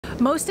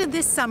Most of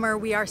this summer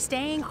we are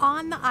staying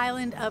on the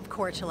island of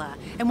Korčula,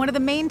 and one of the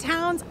main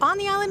towns on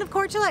the island of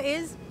Korčula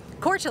is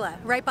Korčula,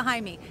 right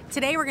behind me.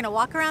 Today we're going to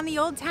walk around the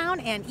old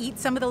town and eat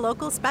some of the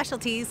local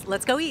specialties.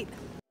 Let's go eat.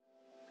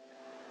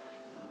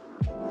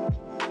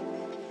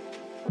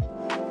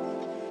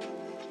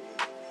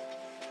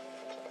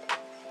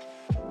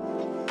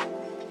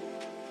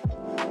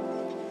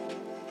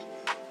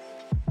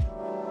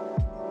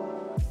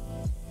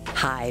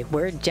 Hi,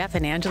 we're Jeff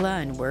and Angela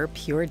and we're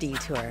Pure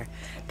Detour.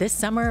 This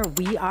summer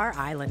we are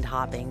island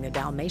hopping the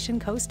Dalmatian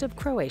coast of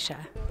Croatia.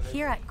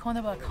 Here at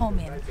Konoba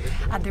Komin,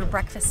 their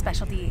breakfast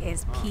specialty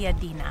is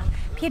piadina.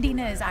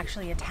 Piadina is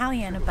actually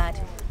Italian, but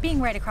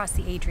being right across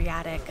the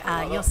Adriatic,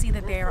 you'll see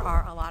that there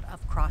are a lot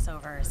of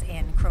crossovers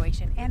in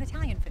Croatian and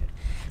Italian food.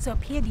 So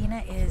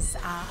piadina is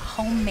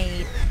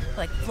homemade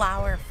like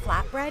flour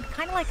flatbread,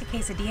 kind of like a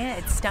quesadilla.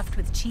 It's stuffed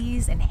with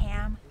cheese and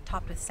ham,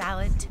 topped with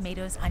salad,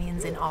 tomatoes,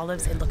 onions, and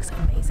olives. It looks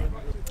amazing.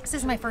 This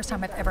is my first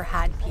time I've ever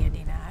had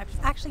piadina. I've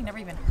actually never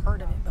even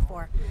heard of it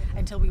before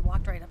until we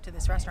walked right up to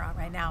this restaurant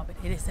right now, but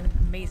it is an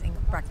amazing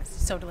breakfast.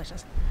 It's so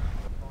delicious.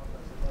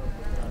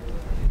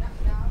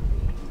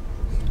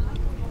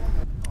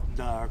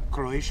 The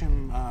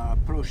Croatian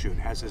prosciutto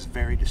has this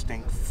very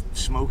distinct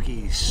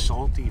smoky,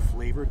 salty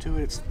flavor to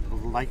it. It's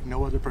like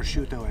no other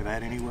prosciutto I've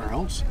had anywhere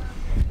else.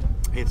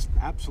 It's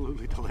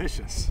absolutely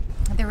delicious.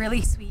 The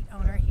really sweet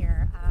owner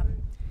here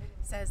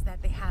says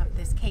that they have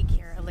this cake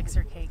here,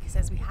 elixir cake. He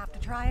says we have to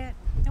try it.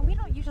 And we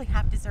don't usually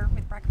have dessert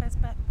with breakfast,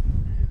 but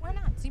why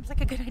not? Seems like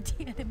a good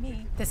idea to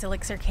me. This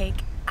elixir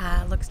cake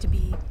looks to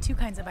be two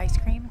kinds of ice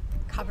cream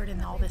covered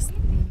in all this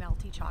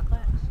melty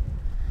chocolate.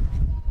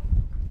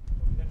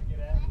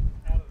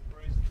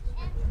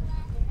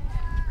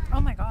 Oh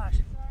my gosh.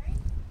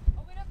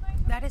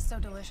 That is so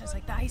delicious.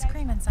 Like the ice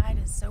cream inside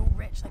is so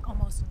rich, like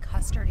almost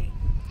custardy.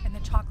 And the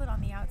chocolate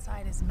on the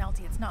outside is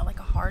melty. It's not like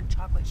a hard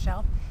chocolate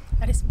shell.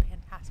 That is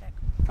fantastic.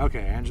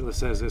 Okay, Angela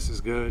says this is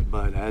good,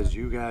 but as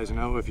you guys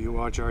know, if you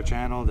watch our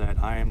channel, that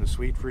I am the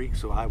sweet freak,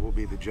 so I will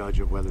be the judge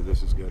of whether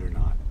this is good or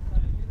not.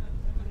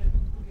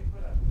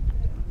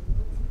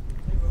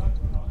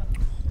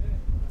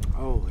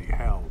 Holy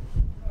hell.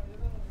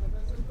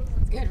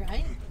 It's good,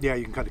 right? Yeah,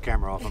 you can cut the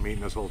camera off. I'm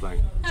eating this whole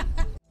thing.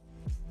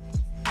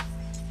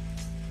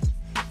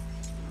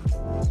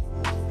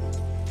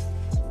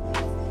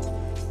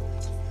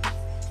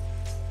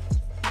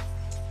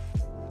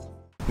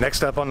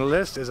 Next up on the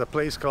list is a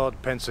place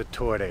called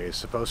Pensatore. It's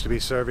supposed to be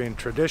serving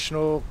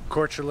traditional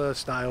Korčula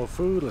style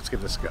food. Let's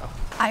give this a go.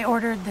 I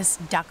ordered this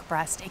duck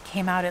breast. It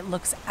came out, it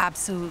looks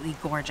absolutely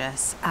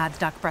gorgeous. The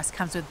duck breast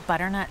comes with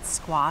butternut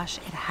squash.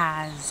 It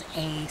has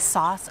a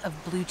sauce of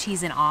blue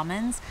cheese and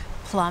almonds,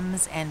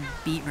 plums, and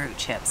beetroot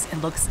chips.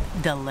 It looks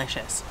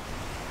delicious.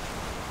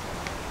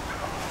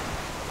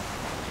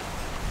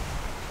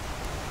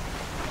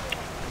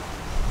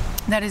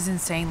 That is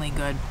insanely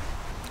good.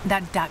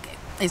 That duck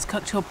is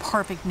cooked to a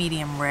perfect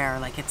medium rare.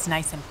 Like it's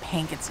nice and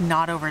pink, it's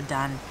not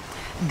overdone.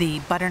 The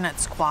butternut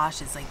squash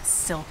is like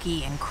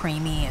silky and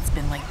creamy. It's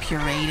been like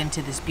pureed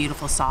into this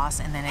beautiful sauce,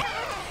 and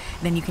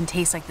then you can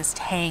taste like this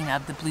tang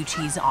of the blue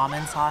cheese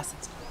almond sauce.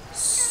 It's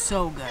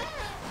so good.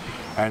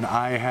 And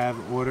I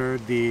have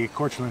ordered the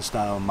Korčulan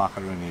style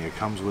macaroni. It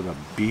comes with a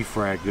beef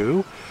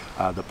ragu.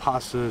 The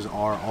pastas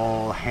are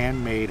all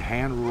handmade,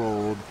 hand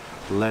rolled.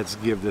 Let's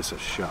give this a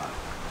shot.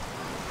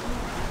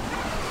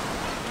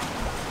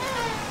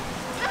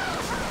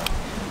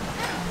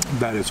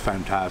 That is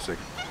fantastic.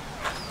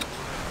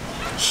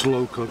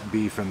 Slow cooked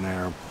beef in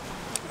there.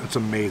 It's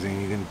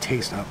amazing. You can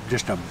taste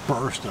just a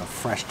burst of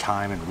fresh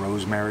thyme and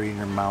rosemary in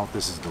your mouth.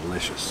 This is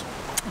delicious.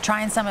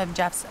 Trying some of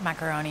Jeff's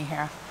macaroni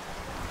here.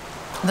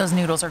 Those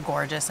noodles are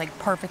gorgeous, like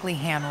perfectly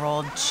hand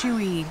rolled,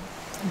 chewy,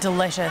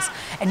 delicious.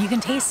 And you can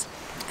taste,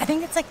 I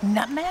think it's like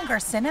nutmeg or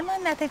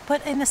cinnamon that they've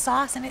put in the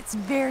sauce, and it's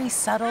very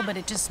subtle, but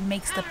it just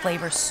makes the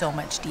flavor so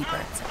much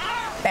deeper. It's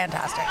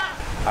fantastic.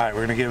 All right,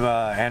 we're gonna give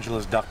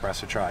Angela's duck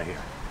breast a try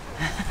here.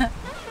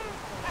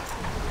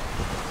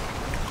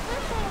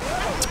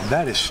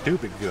 That is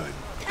stupid good.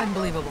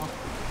 Unbelievable.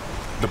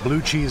 The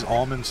blue cheese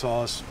almond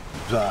sauce,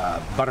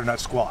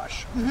 butternut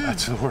squash.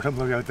 That's the word I'm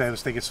looking at. I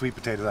was thinking sweet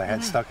potatoes. I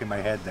had stuck in my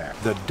head there.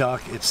 The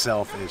duck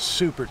itself is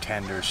super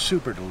tender,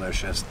 super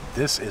delicious.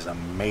 This is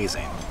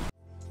amazing.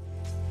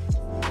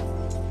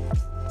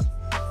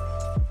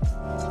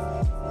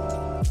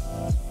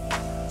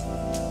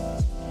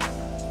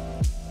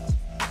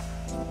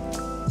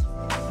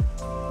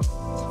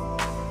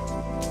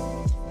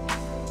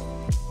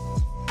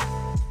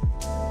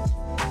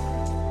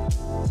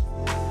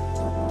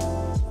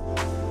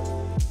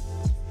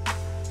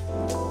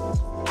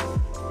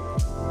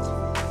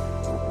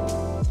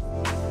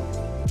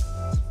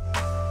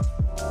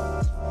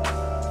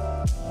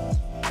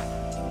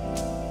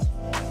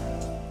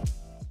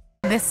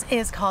 This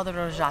is called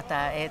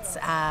rojata. It's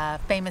a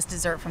famous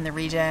dessert from the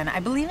region.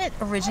 I believe it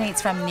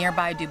originates from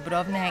nearby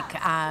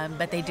Dubrovnik,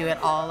 but they do it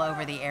all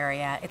over the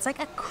area. It's like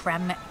a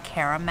creme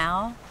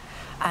caramel.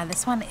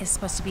 This one is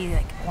supposed to be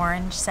like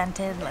orange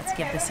scented. Let's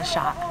give this a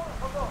shot.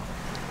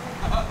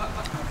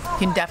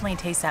 You can definitely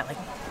taste that like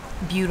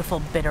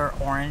beautiful bitter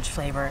orange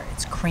flavor.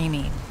 It's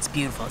creamy, it's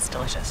beautiful, it's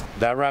delicious.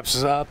 That wraps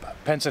us up.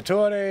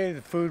 Pensatore,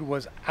 the food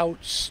was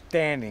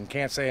outstanding.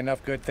 Can't say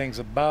enough good things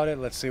about it.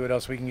 Let's see what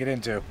else we can get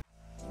into.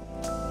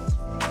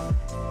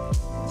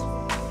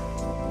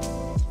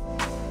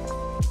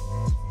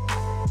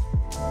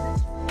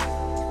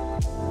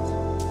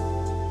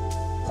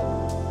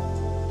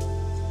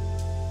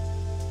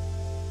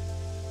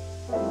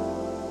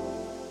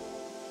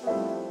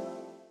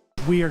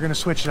 We are going to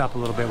switch it up a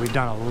little bit. We've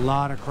done a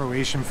lot of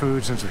Croatian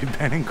food since we've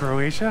been in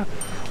Croatia.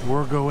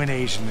 We're going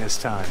Asian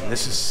this time.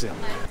 This is silly.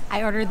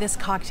 I ordered this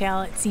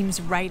cocktail. It seems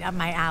right up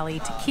my alley.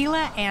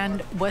 Tequila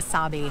and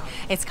wasabi.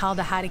 It's called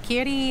a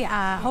harakiri.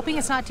 Hoping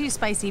it's not too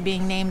spicy,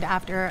 being named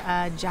after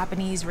a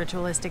Japanese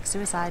ritualistic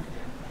suicide.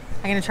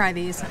 I'm going to try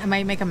these. I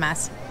might make a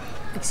mess.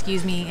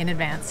 Excuse me in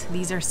advance.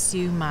 These are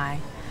sumai.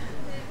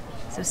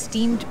 So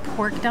steamed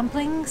pork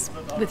dumplings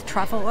with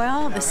truffle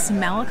oil. The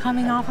smell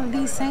coming off of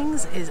these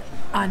things is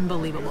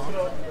unbelievable.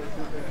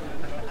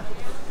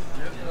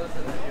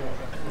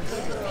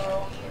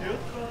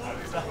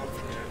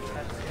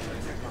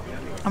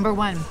 Number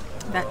one,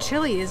 that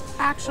chili is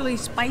actually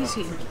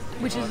spicy,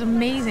 which is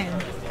amazing.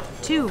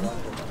 Two,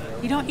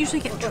 you don't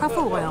usually get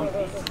truffle oil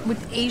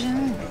with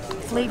Asian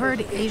flavored,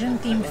 Asian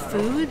themed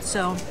food,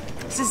 so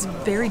this is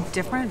very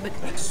different, but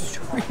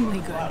extremely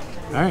good.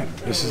 All right,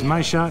 this is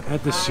my shot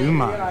at the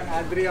sumai.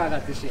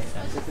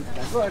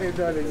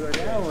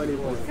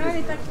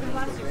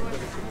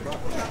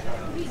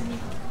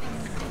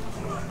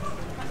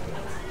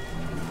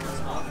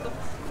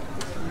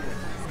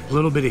 A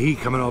little bit of heat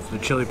coming off the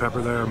chili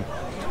pepper there.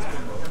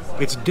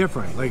 It's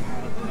different. Like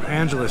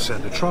Angela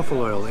said, the truffle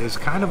oil is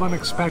kind of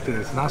unexpected.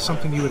 It's not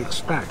something you would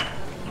expect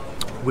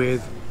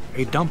with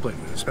a dumpling,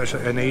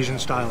 especially an Asian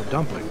style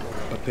dumpling,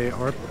 but they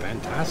are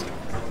fantastic.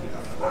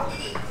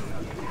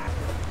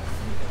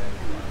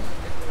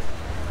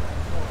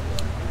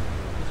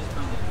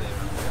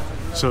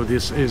 So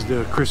this is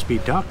the crispy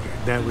duck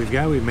that we've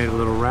got. We've made a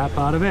little wrap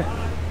out of it.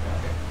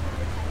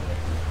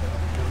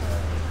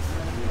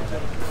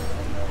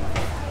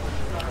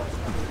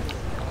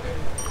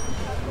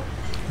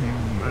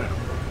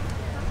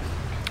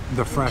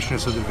 The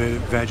freshness of the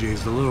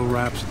veggies, the little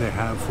wraps they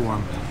have for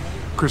them.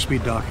 Crispy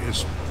duck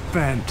is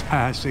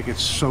fantastic.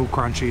 It's so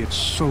crunchy, it's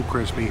so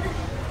crispy.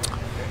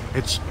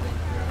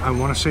 I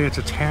want to say it's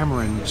a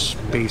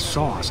tamarind-based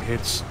sauce.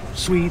 It's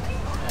sweet,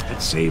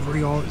 it's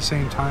savory all at the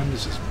same time.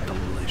 This is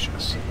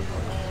delicious.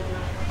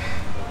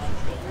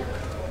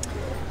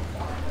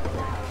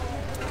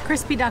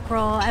 Crispy duck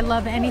roll. I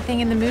love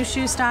anything in the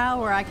mushu style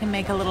where I can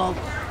make a little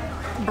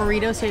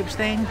burrito-shaped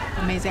thing.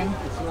 Amazing.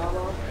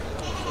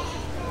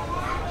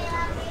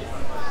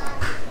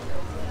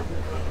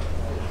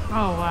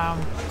 Oh wow,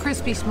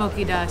 crispy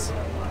smoky duck.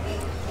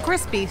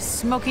 Crispy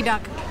smoky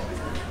duck.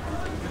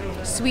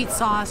 Sweet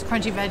sauce,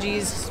 crunchy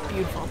veggies,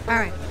 beautiful. All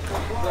right,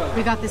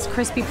 we got this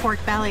crispy pork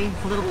belly,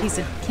 a little piece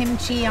of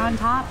kimchi on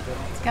top.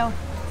 Let's go.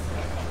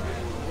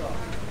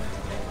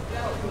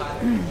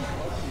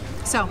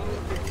 So,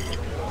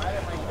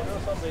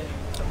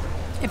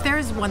 if there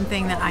is one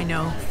thing that I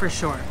know for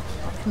sure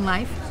in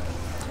life,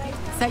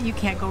 it's that you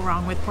can't go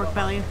wrong with pork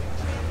belly.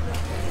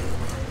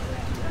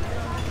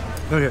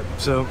 Okay,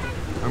 so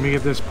let me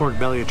give this pork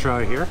belly a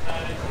try here.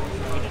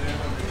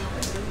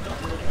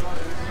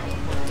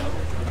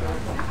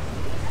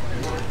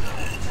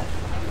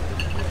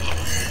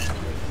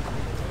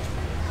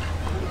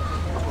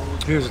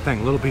 Here's the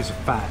thing, little piece of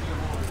fat.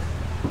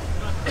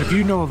 If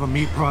you know of a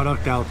meat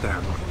product out there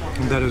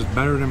that is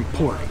better than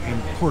pork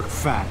and pork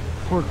fat,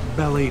 pork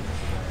belly,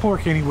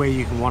 pork any way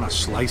you can want to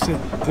slice it,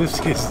 this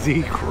is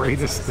the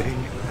greatest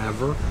thing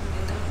ever.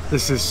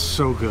 This is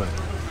so good.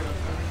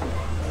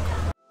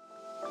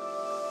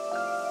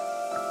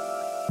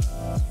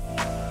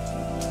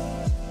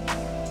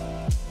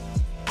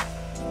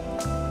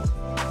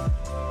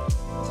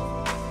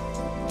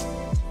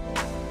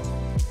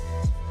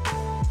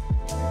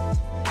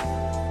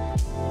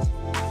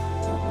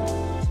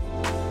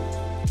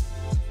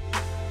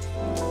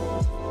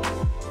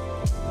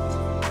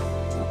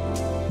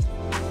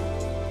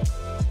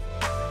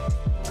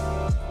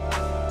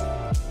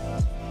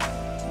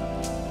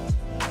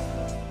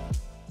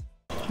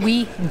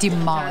 We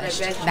demolished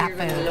that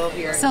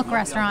food. Silk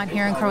restaurant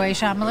here in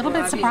Croatia. I'm a little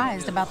bit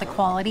surprised about the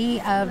quality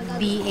of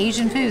the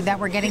Asian food that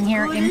we're getting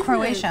here in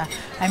Croatia.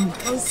 I'm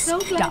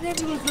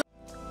stuffed.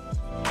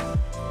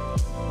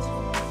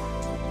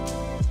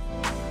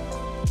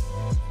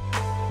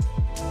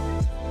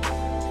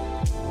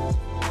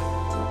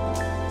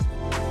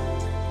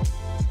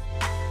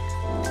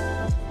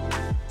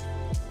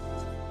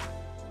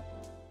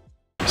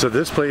 So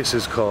this place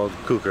is called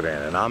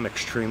Kukuran, and I'm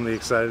extremely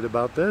excited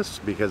about this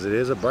because it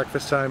is a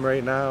breakfast time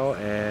right now,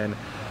 and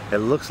it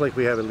looks like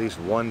we have at least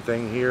one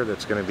thing here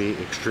that's going to be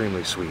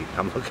extremely sweet.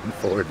 I'm looking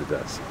forward to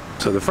this.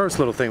 So the first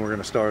little thing we're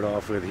going to start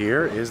off with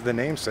here is the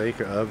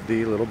namesake of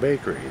the little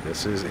bakery.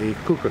 This is a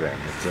Kukuran.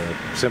 It's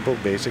a simple,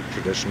 basic,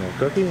 traditional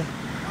cookie.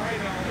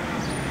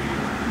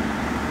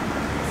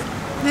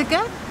 Is it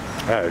good?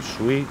 It's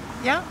sweet.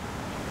 Yeah.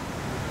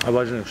 I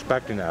wasn't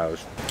expecting that. I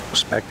was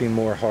expecting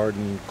more hard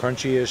and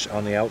crunchy-ish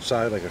on the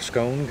outside, like a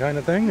scone kind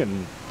of thing,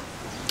 and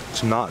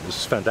it's not. This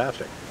is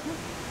fantastic.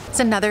 It's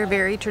another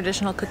very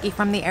traditional cookie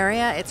from the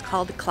area. It's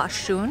called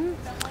KORČULA,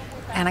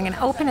 and I'm gonna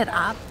open it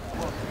up,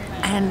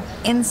 and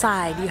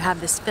inside you have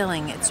this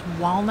filling. It's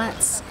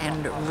walnuts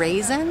and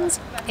raisins.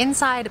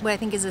 Inside what I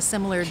think is a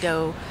similar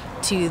dough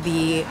to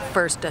the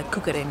first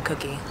kukurin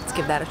cookie. Let's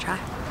give that a try.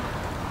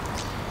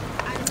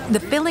 The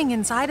filling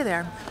inside of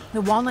there,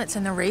 the walnuts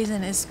and the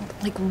raisin, is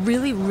like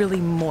really, really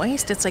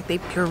moist. It's like they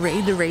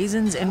pureed the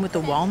raisins in with the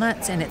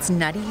walnuts, and it's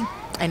nutty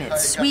and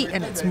it's sweet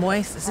and it's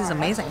moist. This is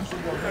amazing.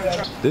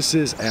 This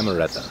is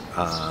amaretto.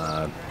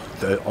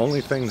 The only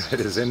thing that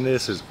is in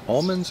this is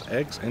almonds,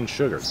 eggs, and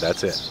sugar.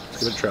 That's it. Let's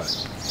give it a try.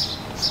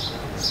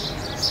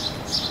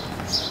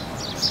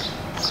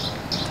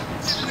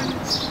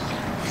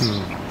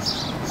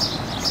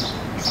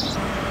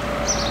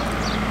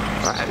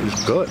 That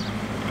is good.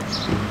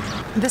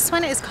 This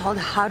one is called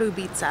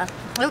harubica.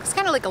 It looks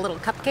kind of like a little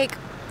cupcake,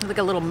 like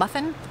a little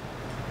muffin.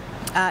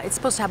 It's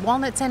supposed to have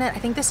walnuts in it. I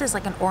think this is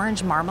like an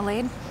orange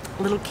marmalade,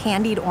 little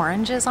candied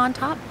oranges on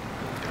top.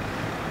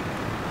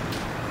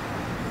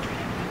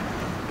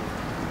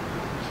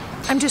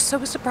 I'm just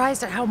so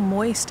surprised at how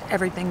moist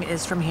everything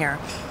is from here.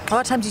 A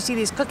lot of times you see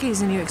these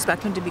cookies and you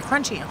expect them to be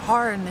crunchy and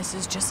hard, and this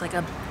is just like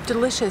a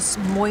delicious,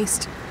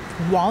 moist,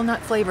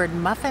 walnut flavored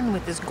muffin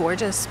with this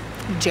gorgeous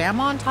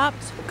jam on top.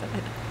 So good.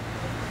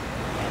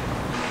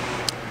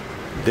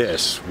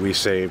 This we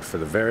saved for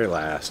the very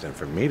last, and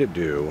for me to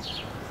do.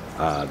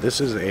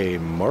 This is a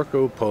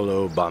Marco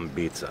Polo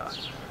Bombica.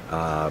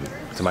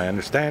 To my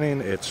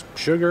understanding, it's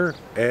sugar,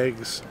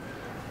 eggs,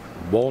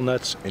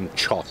 walnuts, and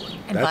chocolate.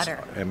 And butter.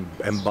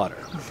 And butter.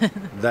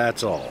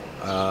 That's all.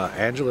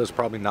 Angela's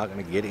probably not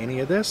going to get any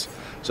of this,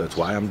 so that's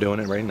why I'm doing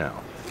it right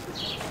now.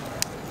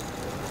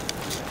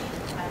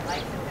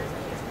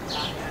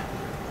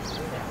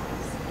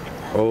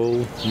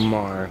 Oh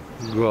my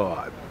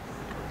God.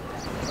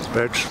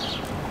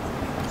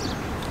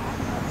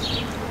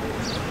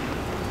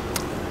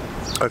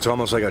 It's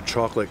almost like a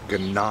chocolate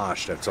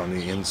ganache that's on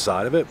the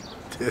inside of it.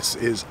 This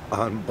is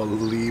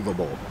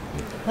unbelievable.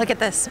 Look at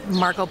this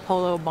Marco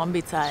Polo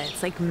Bombica.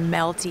 It's like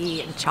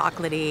melty and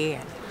chocolatey.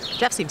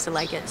 Jeff seems to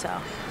like it, so.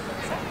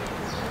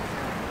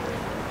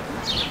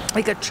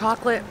 Like a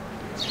chocolate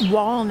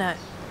walnut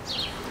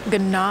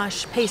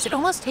ganache paste. It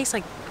almost tastes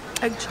like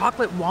a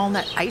chocolate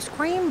walnut ice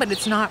cream, but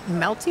it's not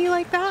melty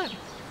like that.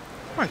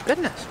 Oh my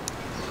goodness.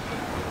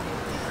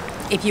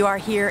 If you are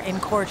here in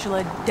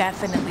Korčula,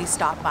 definitely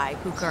stop by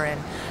Kukurin.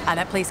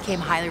 That place came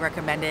highly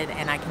recommended,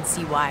 and I can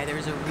see why.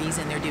 There's a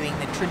reason they're doing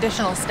the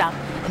traditional stuff,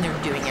 and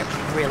they're doing it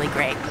really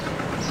great.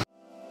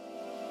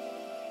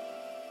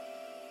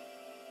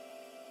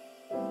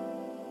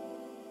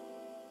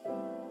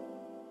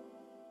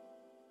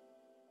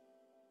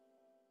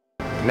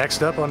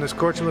 Next up on this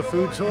Korčula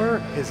food tour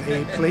is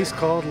a place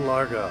called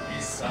Largo.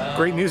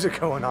 Great music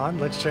going on.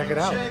 Let's check it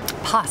out.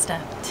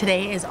 Pasta.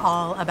 Today is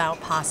all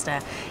about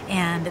pasta,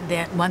 and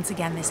once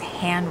again this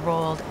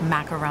hand-rolled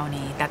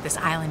macaroni that this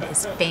island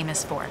is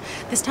famous for.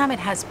 This time it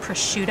has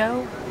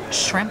prosciutto,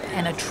 shrimp,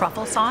 and a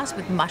truffle sauce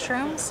with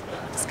mushrooms.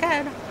 It's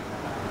good.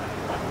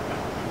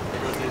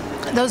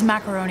 Those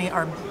macaroni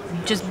are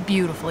just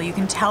beautiful. You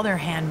can tell they're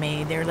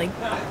handmade. They're like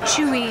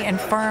chewy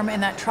and firm,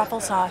 and that truffle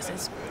sauce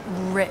is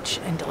rich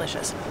and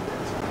delicious.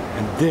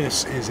 And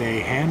this is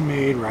a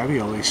handmade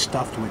ravioli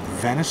stuffed with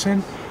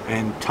venison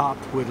and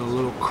topped with a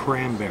little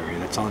cranberry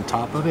that's on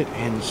top of it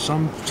and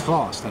some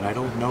sauce that I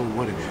don't know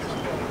what it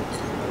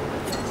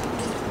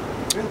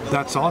is.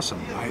 That's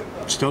awesome. I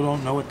still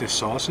don't know what this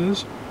sauce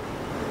is,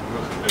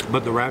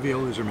 but the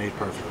raviolis are made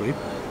perfectly.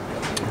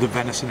 The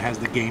venison has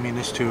the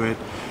gaminess to it.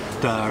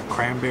 The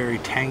cranberry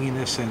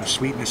tanginess and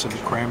sweetness of the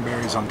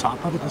cranberries on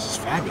top of it. This is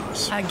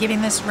fabulous.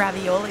 Giving this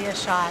ravioli a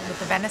shot with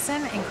the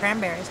venison and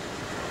cranberries.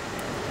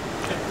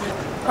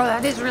 Oh,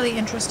 that is really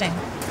interesting.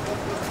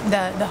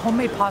 The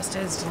homemade pasta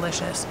is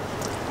delicious.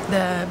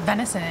 The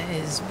venison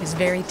is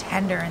very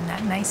tender, and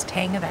that nice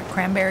tang of that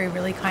cranberry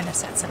really kind of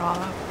sets it all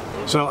up.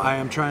 So I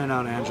am trying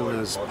out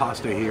Angela's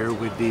pasta here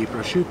with the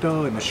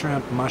prosciutto and the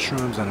shrimp,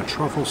 mushrooms, and a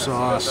truffle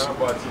sauce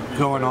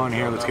going on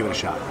here. Let's give it a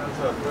shot.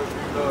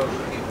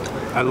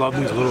 I love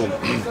these little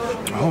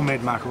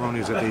homemade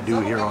macaronis that they do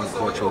here on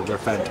Korčula. They're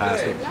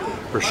fantastic.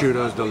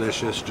 Prosciutto is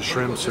delicious. The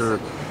shrimps are,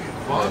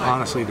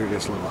 honestly, they're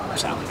just little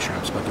salad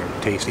shrimps, but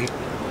they're tasty.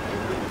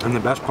 And the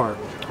best part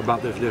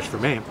about this dish for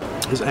me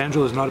is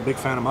Angela's not a big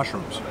fan of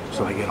mushrooms,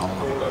 so I get all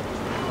of them.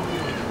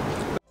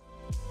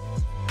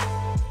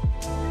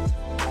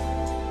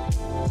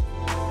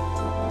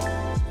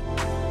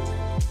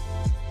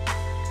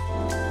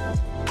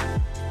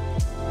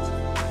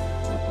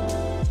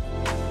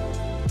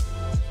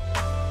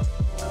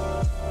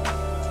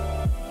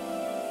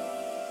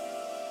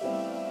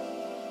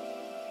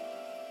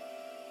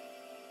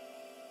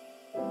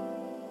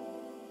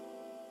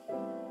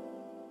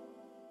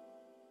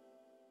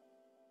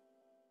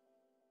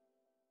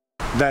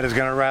 That is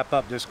going to wrap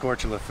up this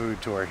Korčula food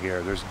tour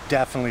here. There's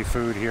definitely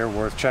food here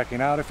worth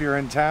checking out if you're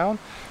in town.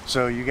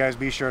 So you guys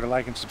be sure to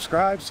like and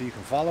subscribe so you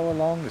can follow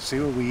along to see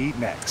what we eat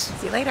next.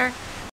 See you later.